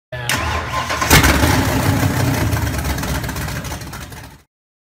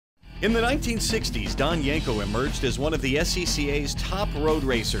In the 1960s, Don Yenko emerged as one of the SCCA's top road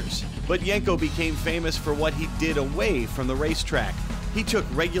racers. But Yenko became famous for what he did away from the racetrack. He took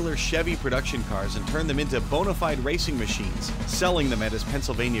regular Chevy production cars and turned them into bona fide racing machines, selling them at his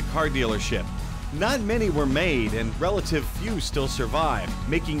Pennsylvania car dealership. Not many were made, and relative few still survive,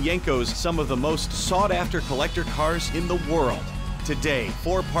 making Yenkos some of the most sought-after collector cars in the world. Today,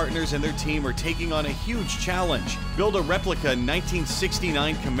 4 partners and their team are taking on a huge challenge. Build a replica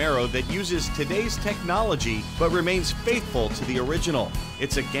 1969 Camaro that uses today's technology but remains faithful to the original.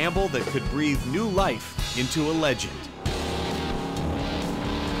 It's a gamble that could breathe new life into a legend.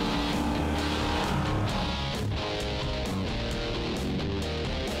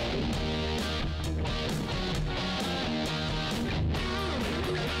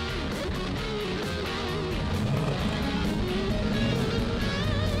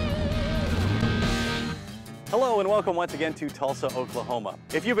 Hello and welcome once again to Tulsa, Oklahoma.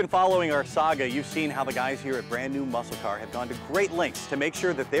 If you've been following our saga, you've seen how the guys here at Brand New Muscle Car have gone to great lengths to make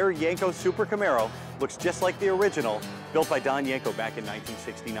sure that their Yenko Super Camaro looks just like the original, built by Don Yenko back in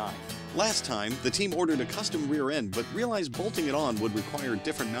 1969. Last time, the team ordered a custom rear end, but realized bolting it on would require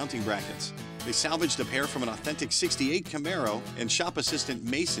different mounting brackets. They salvaged a pair from an authentic '68 Camaro, and shop assistant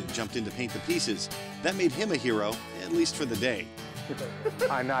Mason jumped in to paint the pieces. That made him a hero, at least for the day.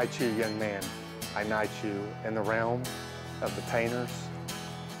 I knight you, young man. I knight you in the realm of the painters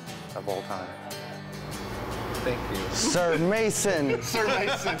of all time. Thank you. Sir Mason. Sir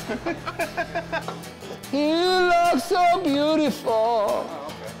Mason. You look so beautiful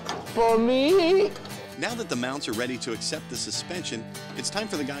for me. Now that the mounts are ready to accept the suspension, it's time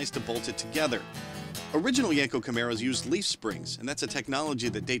for the guys to bolt it together. Original Yenko Camaros used leaf springs, and that's a technology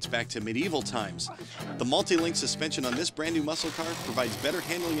that dates back to medieval times. The multi-link suspension on this brand new muscle car provides better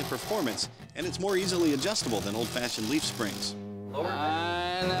handling and performance, and it's more easily adjustable than old-fashioned leaf springs.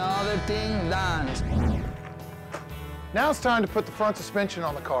 And all the things done. Now it's time to put the front suspension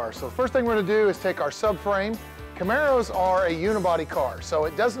on the car. So the first thing we're going to do is take our subframe. Camaros are a unibody car, so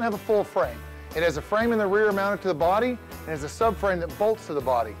it doesn't have a full frame. It has a frame in the rear mounted to the body, and has a subframe that bolts to the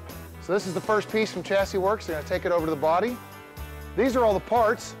body. So this is the first piece from Chassis Works. They're going to take it over to the body. These are all the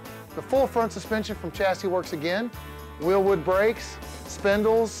parts. The full front suspension from Chassis Works again, wheel wood brakes,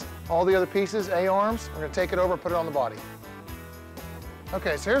 spindles, all the other pieces, A-arms. We're going to take it over and put it on the body.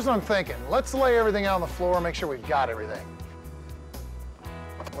 Okay, so here's what I'm thinking. Let's lay everything out on the floor and make sure we've got everything.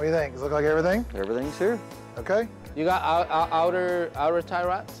 What do you think? Does it look like everything? Everything's here. Okay. You got outer tie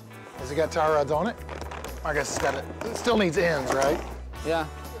rods? Has it got tie rods on it? I guess it's got it. It still needs ends, right? Yeah,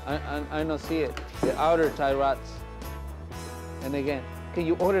 I don't see it. The outer tie rods. And again, can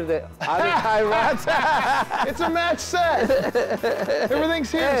you order the outer tie rods? It's a match set.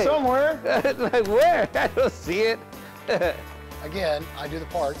 Everything's here somewhere. Like where? I don't see it. Again, I do the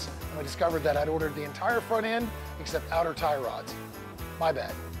parts, and I discovered that I'd ordered the entire front end except outer tie rods. My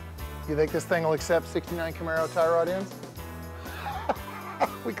bad. You think this thing will accept 69 Camaro tie rod ends?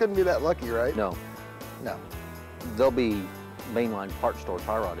 We couldn't be that lucky, right? No. No. They'll be mainline parts store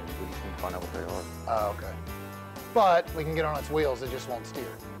tie rod ends. We just need to find out what they are. Oh, okay. But we can get on its wheels, it just won't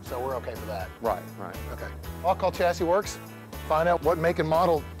steer. So we're okay for that. Right, right. Okay. I'll call Chassis Works, find out what make and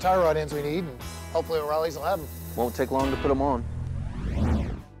model tie rod ends we need, and hopefully O'Reilly's will have them. Won't take long to put them on.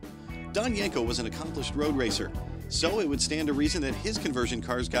 Don Yenko was an accomplished road racer, so it would stand to reason that his conversion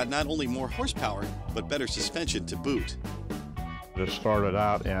cars got not only more horsepower, but better suspension to boot. It started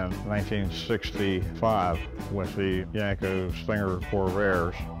out in 1965 with the Yenko Stinger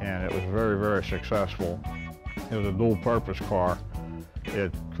Corvairs, and it was very, very successful. It was a dual-purpose car.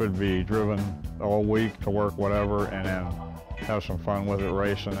 It could be driven all week to work, whatever, and then have some fun with it,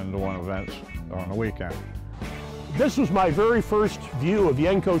 racing and doing events on the weekend. This was my very first view of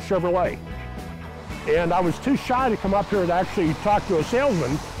Yenko Chevrolet. And I was too shy to come up here and actually talk to a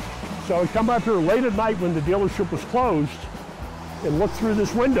salesman. So I'd come up here late at night when the dealership was closed and look through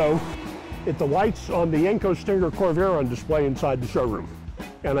this window at the lights on the Yenko Stinger Corvair on display inside the showroom.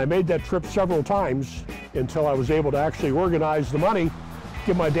 And I made that trip several times until I was able to actually organize the money,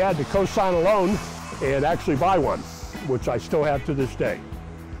 get my dad to co-sign a loan, and actually buy one, which I still have to this day.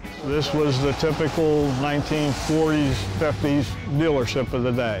 This was the typical 1940s, 50s dealership of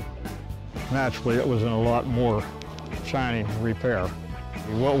the day. Naturally, it was in a lot more shiny repair.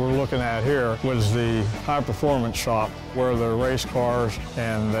 What we're looking at here was the high-performance shop where the race cars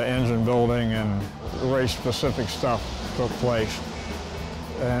and the engine building and race-specific stuff took place.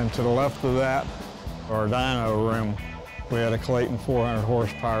 And to the left of that, our dyno room, we had a Clayton 400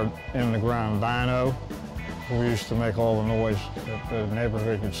 horsepower in the ground dyno. We used to make all the noise that the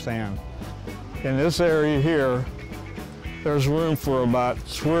neighborhood could stand. In this area here, There's room for about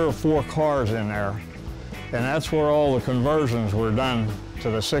 3 or 4 cars in there, and that's where all the conversions were done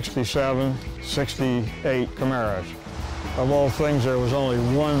to the 67, 68 Camaros. Of all things, there was only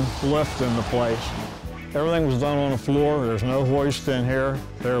one lift in the place. Everything was done on the floor. There's no hoist in here.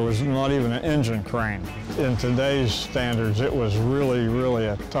 There was not even an engine crane. In today's standards, it was really, really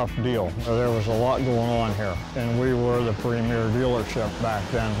a tough deal. There was a lot going on here, and we were the premier dealership back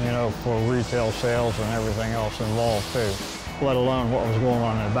then, you know, for retail sales and everything else involved too, let alone what was going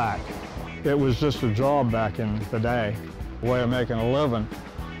on in the back. It was just a job back in the day, a way of making a living.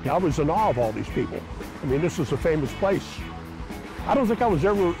 I was in awe of all these people. I mean, this is a famous place. I don't think I was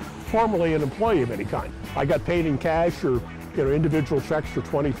ever formally an employee of any kind. I got paid in cash or, you know, individual checks for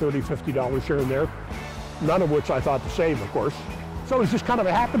 $20, $30, $50 here and there, none of which I thought to save, of course. So it was just kind of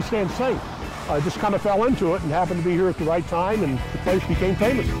a happenstance thing. I just kind of fell into it and happened to be here at the right time, and the place became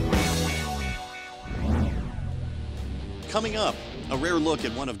famous. Coming up, a rare look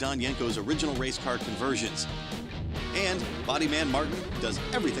at one of Don Yenko's original race car conversions. And Bodyman Martin does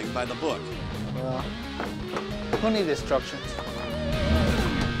everything by the book. Well, who needs instructions?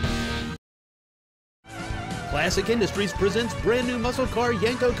 Classic Industries presents brand new muscle car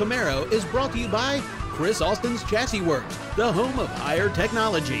Yenko Camaro is brought to you by Chris Austin's Chassis Works, the home of higher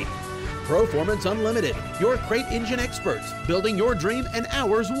technology. Proformance Unlimited, your crate engine experts, building your dream and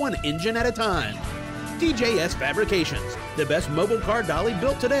ours one engine at a time. DJS Fabrications, the best mobile car dolly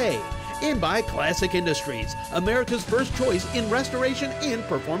built today. And by Classic Industries, America's first choice in restoration and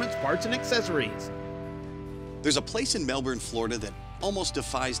performance parts and accessories. There's a place in Melbourne, Florida that almost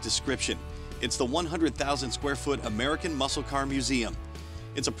defies description. It's the 100,000 square foot American Muscle Car Museum.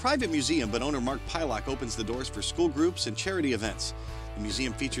 It's a private museum, but owner Mark Pylock opens the doors for school groups and charity events. The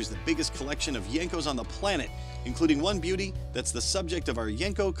museum features the biggest collection of Yenkos on the planet, including one beauty that's the subject of our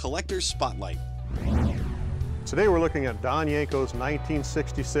Yenko Collector's Spotlight. Today we're looking at Don Yenko's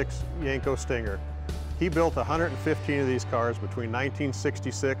 1966 Yenko Stinger. He built 115 of these cars between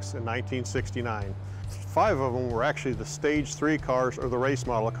 1966 and 1969. 5 of them were actually the Stage 3 cars, or the race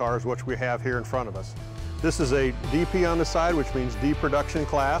model cars, which we have here in front of us. This is a DP on the side, which means D production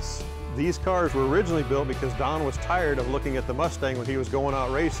class. These cars were originally built because Don was tired of looking at the Mustang when he was going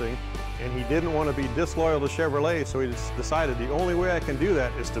out racing, and he didn't want to be disloyal to Chevrolet, so he just decided the only way I can do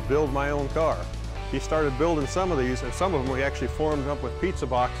that is to build my own car. He started building some of these, and some of them we actually formed up with pizza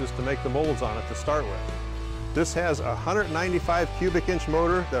boxes to make the molds on it to start with. This has a 195 cubic inch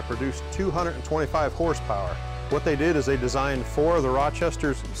motor that produced 225 horsepower. What they did is they designed 4 of the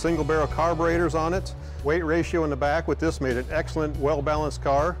Rochester's single barrel carburetors on it. Weight ratio in the back with this made an excellent, well-balanced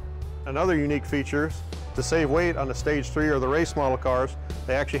car. Another unique feature, to save weight on the Stage 3 or the race model cars,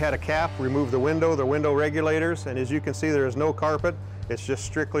 they actually had a cap, removed the window regulators, and as you can see there is no carpet, it's just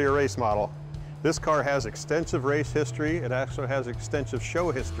strictly a race model. This car has extensive race history. It actually has extensive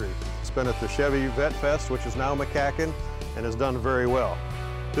show history. It's been at the Chevy Vet Fest, which is now McCacken, and has done very well.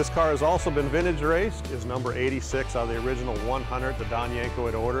 This car has also been vintage raced, is number 86 out of the original 100 that Don Yenko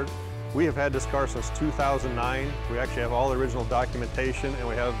had ordered. We have had this car since 2009. We actually have all the original documentation, and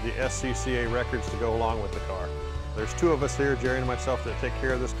we have the SCCA records to go along with the car. There's 2 of us here, Jerry and myself, that take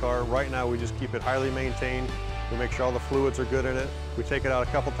care of this car. Right now we just keep it highly maintained. We make sure all the fluids are good in it. We take it out a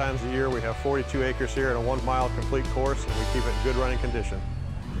couple times a year. We have 42 acres here and a 1 mile complete course, and we keep it in good running condition.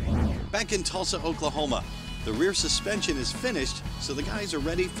 Back in Tulsa, Oklahoma, the rear suspension is finished, so the guys are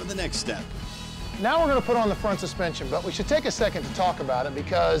ready for the next step. Now we're going to put on the front suspension, but we should take a second to talk about it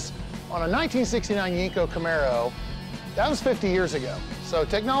because on a 1969 Yenko Camaro, that was 50 years ago. So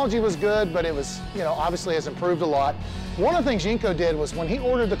technology was good, but it was, you know, obviously has improved a lot. One of the things Yenko did was when he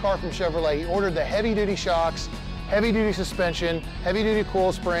ordered the car from Chevrolet, he ordered the heavy-duty shocks, heavy-duty suspension, heavy-duty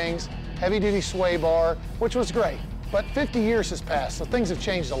coil springs, heavy-duty sway bar, which was great. But 50 years has passed, so things have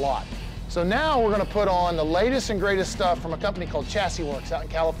changed a lot. So now we're going to put on the latest and greatest stuff from a company called Chassis Works out in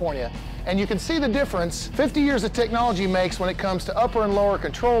California. And you can see the difference 50 years of technology makes when it comes to upper and lower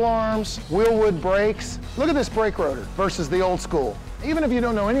control arms, wheelwood brakes. Look at this brake rotor versus the old school. Even if you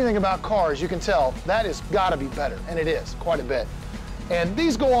don't know anything about cars, you can tell that has got to be better, and it is quite a bit. And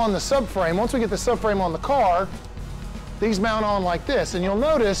these go on the subframe. Once we get the subframe on the car, these mount on like this, and you'll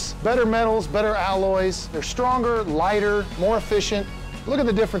notice better metals, better alloys. They're stronger, lighter, more efficient. Look at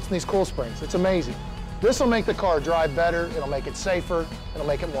the difference in these coil springs. It's amazing. This will make the car drive better, it'll make it safer, it'll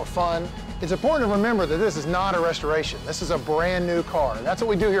make it more fun. It's important to remember that this is not a restoration. This is a brand new car. And that's what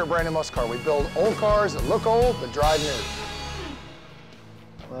we do here at Brand New Muscle Car. We build old cars that look old but drive new.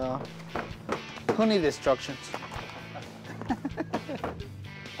 Well, who needs instructions?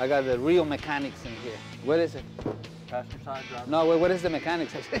 I got the real mechanics in here. What is it? Passenger side driver? No, wait, what is the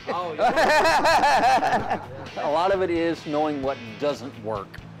mechanics? Oh, yeah. A lot of it is knowing what doesn't work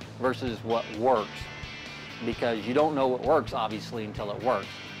versus what works, because you don't know what works, obviously, until it works.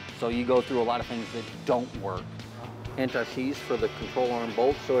 So you go through a lot of things that don't work. Anti-seize for the control arm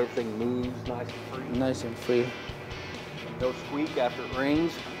bolts, so everything moves nice and free. Nice and free. No squeak after it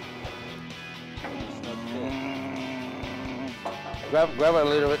rings. Grab a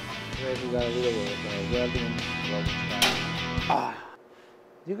little bit. You got a little bit of welding. Ah,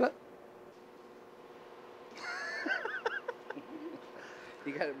 you got.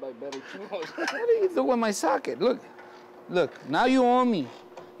 You got it by better tools. What are you doing with my socket? Look, look. Now you owe me.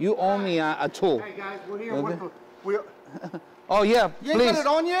 You owe me a tool. Hey guys, we're here with the. Oh yeah, you please. ain't got it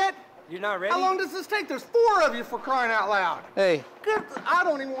on yet? You're not ready? How long does this take? There's 4 of you, for crying out loud. Hey. I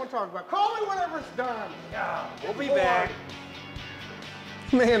don't even want to talk about it. Call me whenever it's done. Yeah, we'll be back.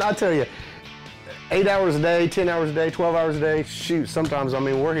 Man, I tell you, 8 hours a day, 10 hours a day, 12 hours a day, shoot, sometimes, I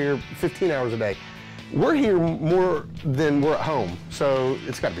mean, we're here 15 hours a day. We're here more than we're at home, so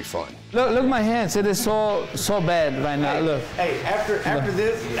it's got to be fun. Look my hands. It is so bad right now. Look. Hey, after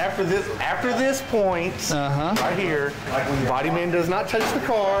this point, right here, like when body man does not touch the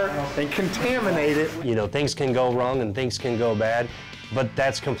car and contaminate it. You know, things can go wrong and things can go bad, but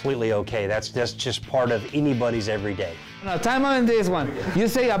that's completely okay. That's just part of anybody's everyday. No, time on this one. You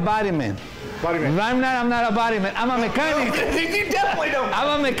say a body man. Body man. I'm not a body man. I'm a mechanic. You definitely don't.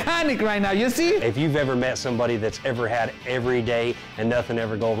 I'm a mechanic right now. You see? If you've ever met somebody that's ever had every day and nothing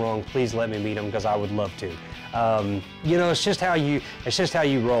ever go wrong, please let me meet them, because I would love to. You know, it's just how you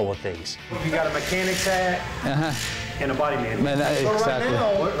roll with things. You got a mechanic's hat and a body man. So exactly.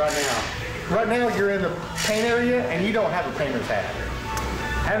 Right now you're in the paint area and you don't have a painter's hat.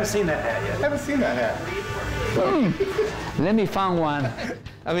 Haven't seen that hat yet. Haven't seen that hat. Let me find one.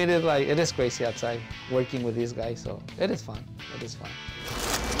 I mean, it is crazy outside working with these guys, so it is fun. It is fun.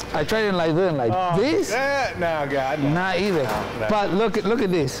 I tried it like doing like this. No, God, no. Not either. No. But look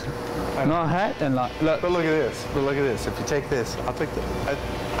at this. No hat and look. But look at this. But look at this. If you take this, I'll take the.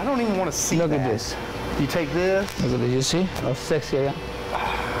 I don't even want to see. Look at this. You take this. Look at this. You see? How sexy I am.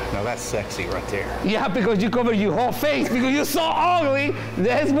 No, that's sexy right there. Yeah, because you cover your whole face because you're so ugly.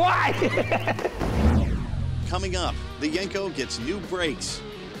 That's why. Coming up, the Yenko gets new brakes,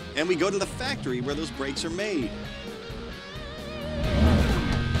 and we go to the factory where those brakes are made.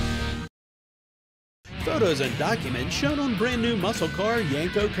 Photos and documents shown on brand new muscle car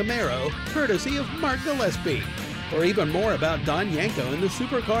Yenko Camaro, courtesy of Mark Gillespie. For even more about Don Yenko and the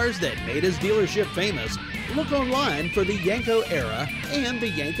supercars that made his dealership famous, look online for the Yenko era and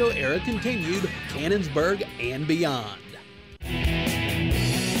the Yenko era continued, Cannonsburg and beyond.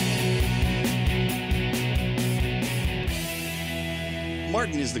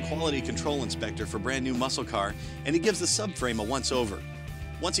 Martin is the quality control inspector for brand new muscle car, and he gives the subframe a once-over.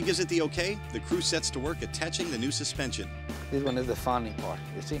 Once he gives it the okay, the crew sets to work attaching the new suspension. This one is the funny part,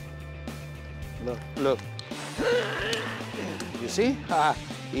 you see? Look. You see?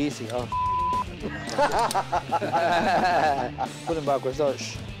 Easy, huh? Put him backwards, oh,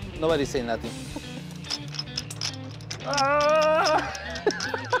 shh. Nobody say nothing.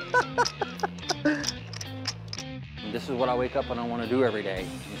 This is what I wake up and I want to do every day.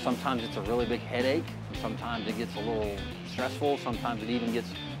 And sometimes it's a really big headache. And sometimes it gets a little stressful. Sometimes it even gets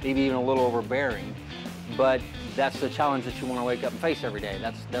maybe even a little overbearing. But that's the challenge that you want to wake up and face every day.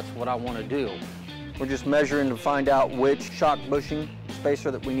 That's what I want to do. We're just measuring to find out which shock bushing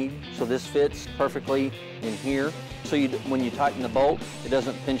spacer that we need. So this fits perfectly in here. So when you tighten the bolt, it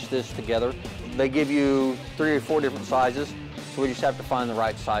doesn't pinch this together. They give you 3 or 4 different sizes. So we just have to find the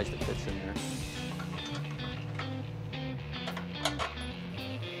right size that fits in there.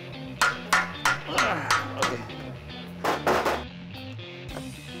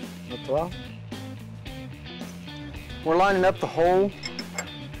 We're lining up the hole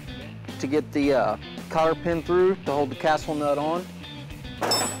to get the collar pin through to hold the castle nut on.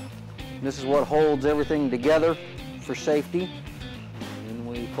 This is what holds everything together for safety. And then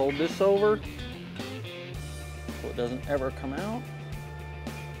we fold this over so it doesn't ever come out.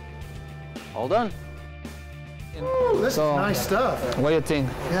 All done. Ooh, this is nice stuff. What do you think?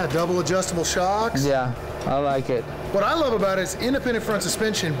 Yeah, double adjustable shocks. Yeah, I like it. What I love about it is independent front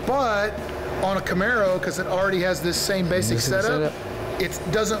suspension, but on a Camaro, because it already has this same basic setup, it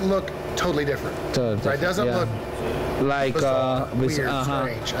doesn't look totally different. Right? It doesn't look like weird,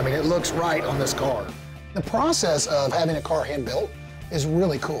 strange. I mean, it looks right on this car. The process of having a car hand built is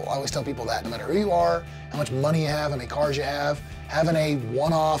really cool. I always tell people that no matter who you are, how much money you have, how many cars you have, having a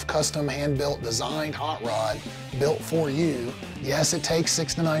one-off, custom, hand-built, designed hot rod built for you, yes, it takes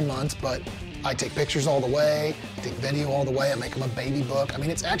 6 to 9 months, but I take pictures all the way, I take video all the way, I make them a baby book. I mean,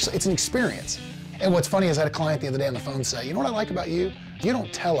 it's an experience. And what's funny is I had a client the other day on the phone say, you know what I like about you? You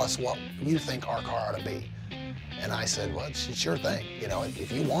don't tell us what you think our car ought to be. And I said, well, it's your thing. You know,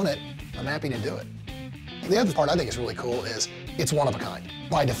 if you want it, I'm happy to do it. The other part I think is really cool is it's one of a kind,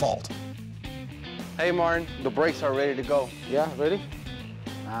 by default. Hey Martin, the brakes are ready to go. Yeah, ready?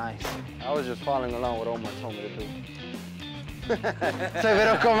 Nice. I was just following along what Omar told me to do. So if they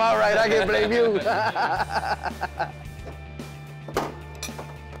don't come out right, I can blame you.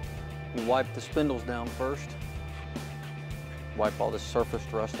 You wipe the spindles down first. Wipe all this surface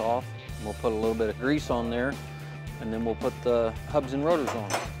rust off. And we'll put a little bit of grease on there, and then we'll put the hubs and rotors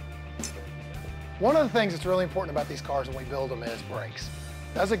on. One of the things that's really important about these cars when we build them is brakes.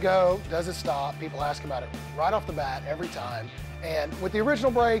 Does it go? Does it stop? People ask about it right off the bat every time. And with the original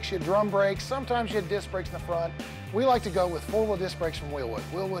brakes, you had drum brakes. Sometimes you had disc brakes in the front. We like to go with four-wheel disc brakes from Wheelwood.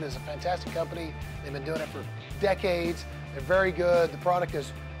 Wheelwood is a fantastic company. They've been doing it for decades. They're very good. The product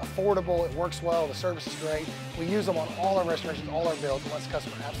is affordable. It works well. The service is great. We use them on all our restorations, all our builds, unless the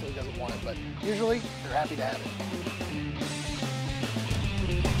customer absolutely doesn't want it. But usually, they're happy to have it.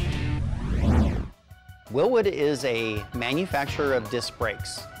 Wheelwood is a manufacturer of disc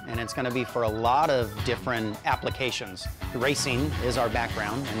brakes, and it's going to be for a lot of different applications. Racing is our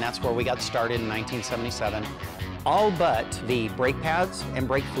background, and that's where we got started in 1977. All but the brake pads and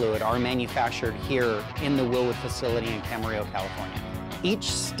brake fluid are manufactured here in the Wheelwood facility in Camaro, California. Each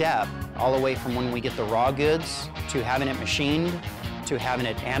step, all the way from when we get the raw goods, to having it machined, to having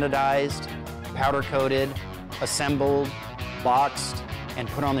it anodized, powder coated, assembled, boxed, and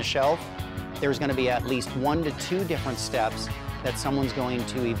put on the shelf, there's going to be at least 1 to 2 different steps that someone's going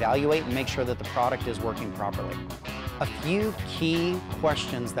to evaluate and make sure that the product is working properly. A few key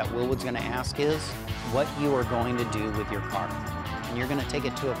questions that Wheelwood's going to ask is what you are going to do with your car. And you're going to take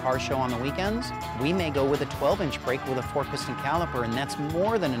it to a car show on the weekends. We may go with a 12-inch brake with a 4-piston caliper, and that's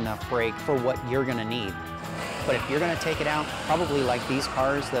more than enough brake for what you're going to need. But if you're going to take it out, probably like these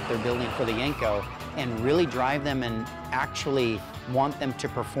cars that they're building for the Yenko, and really drive them and actually want them to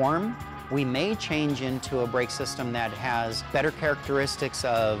perform, we may change into a brake system that has better characteristics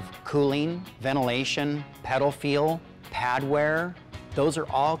of cooling, ventilation, pedal feel, pad wear. Those are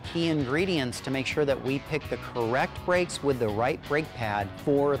all key ingredients to make sure that we pick the correct brakes with the right brake pad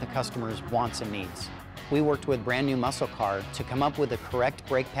for the customer's wants and needs. We worked with Brand New Muscle Car to come up with the correct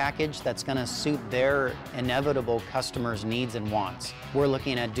brake package that's going to suit their inevitable customer's needs and wants. We're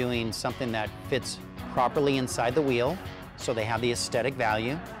looking at doing something that fits properly inside the wheel, so they have the aesthetic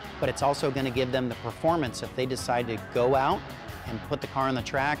value, but it's also going to give them the performance if they decide to go out and put the car on the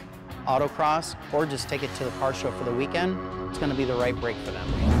track, autocross, or just take it to the car show for the weekend. It's going to be the right brake for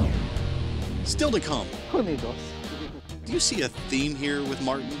them. Still to come. Unidos. Do you see a theme here with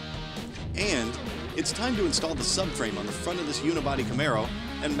Martin? And it's time to install the subframe on the front of this unibody Camaro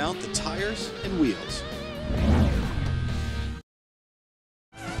and mount the tires and wheels.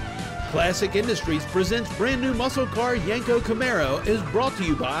 Classic Industries presents brand new muscle car Yenko Camaro is brought to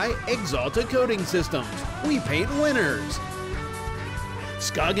you by Exalta Coating Systems. We paint winners.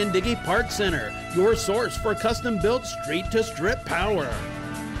 Scoggin Diggy Parts Center, your source for custom built street to strip power.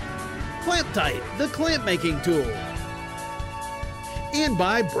 Clamp Tight, the clamp making tool. And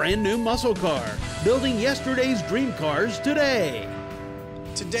by Brand New Muscle Car, building yesterday's dream cars today.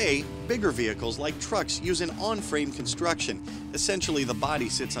 Today, bigger vehicles like trucks use an on-frame construction. Essentially, the body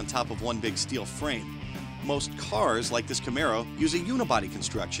sits on top of one big steel frame. Most cars, like this Camaro, use a unibody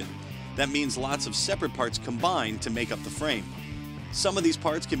construction. That means lots of separate parts combine to make up the frame. Some of these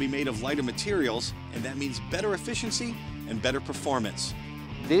parts can be made of lighter materials, and that means better efficiency and better performance.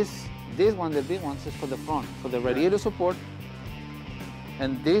 This one, the big ones, is for the front, for the radiator support.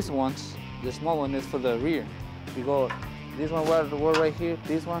 And these ones, the small one, is for the rear. You go, this one, we're right here,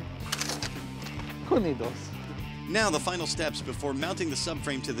 this one. Who needs those? Now the final steps before mounting the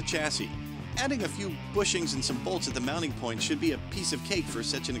subframe to the chassis. Adding a few bushings and some bolts at the mounting point should be a piece of cake for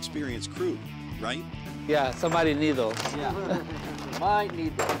such an experienced crew, right? Yeah, somebody needs those. Yeah, might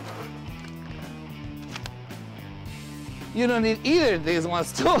need those. You don't need either of these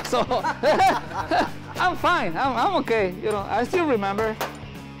ones too, so I'm fine, I'm okay. You know, I still remember.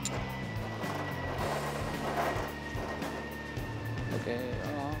 Okay,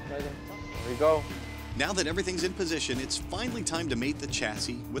 right there. There we go. Now that everything's in position, it's finally time to mate the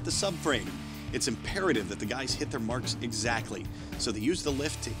chassis with the subframe. It's imperative that the guys hit their marks exactly, so they use the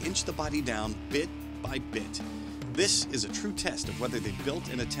lift to inch the body down bit by bit. This is a true test of whether they built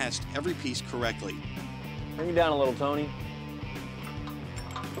and attached every piece correctly. Bring it down a little, Tony.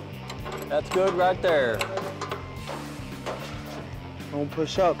 That's good right there. Don't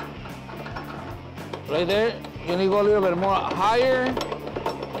push up. Right there. You need to go a little bit more higher.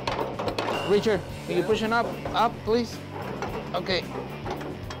 Richard, can you push it up, please? Okay.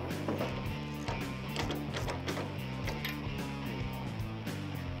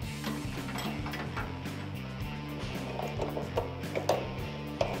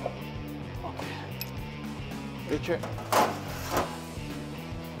 Richard.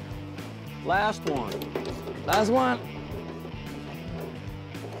 Last one. Last one.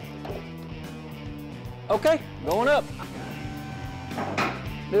 Okay, going up.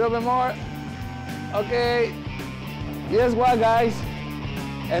 Little bit more. Okay. Guess what, guys?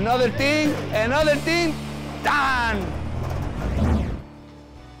 Another thing, done.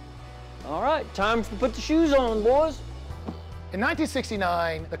 All right, time to put the shoes on, boys. In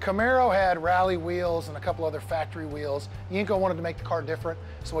 1969, the Camaro had rally wheels and a couple other factory wheels. Yenko wanted to make the car different,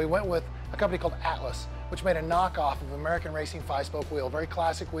 so we went with a company called Atlas, which made a knockoff of American Racing 5-spoke wheel, very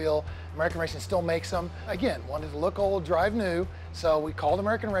classic wheel. American Racing still makes them. Again, wanted to look old, drive new, so we called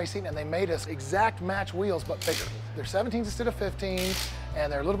American Racing and they made us exact match wheels, but bigger. They're 17s instead of 15s, and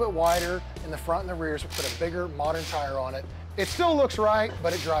they're a little bit wider in the front and the rear, so we put a bigger, modern tire on it. It still looks right,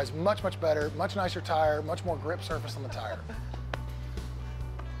 but it drives much, much better, much nicer tire, much more grip surface on the tire.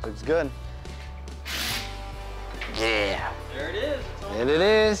 Looks good. Yeah. There it is. There it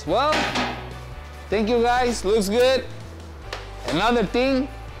is. Well, thank you guys. Looks good. Another thing,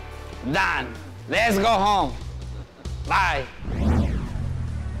 done. Let's go home. Bye.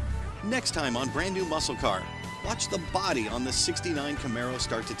 Next time on Brand New Muscle Car, watch the body on the '69 Camaro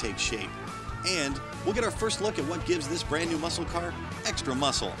start to take shape. And we'll get our first look at what gives this brand new muscle car extra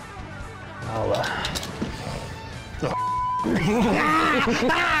muscle. I'll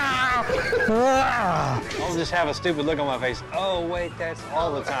just have a stupid look on my face. Oh, wait, that's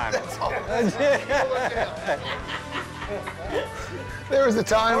all the time. That's all. There was a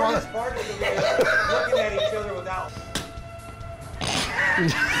time on looking at each other without.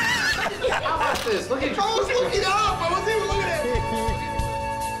 How about this? Look at I was looking up. I wasn't even looking at you.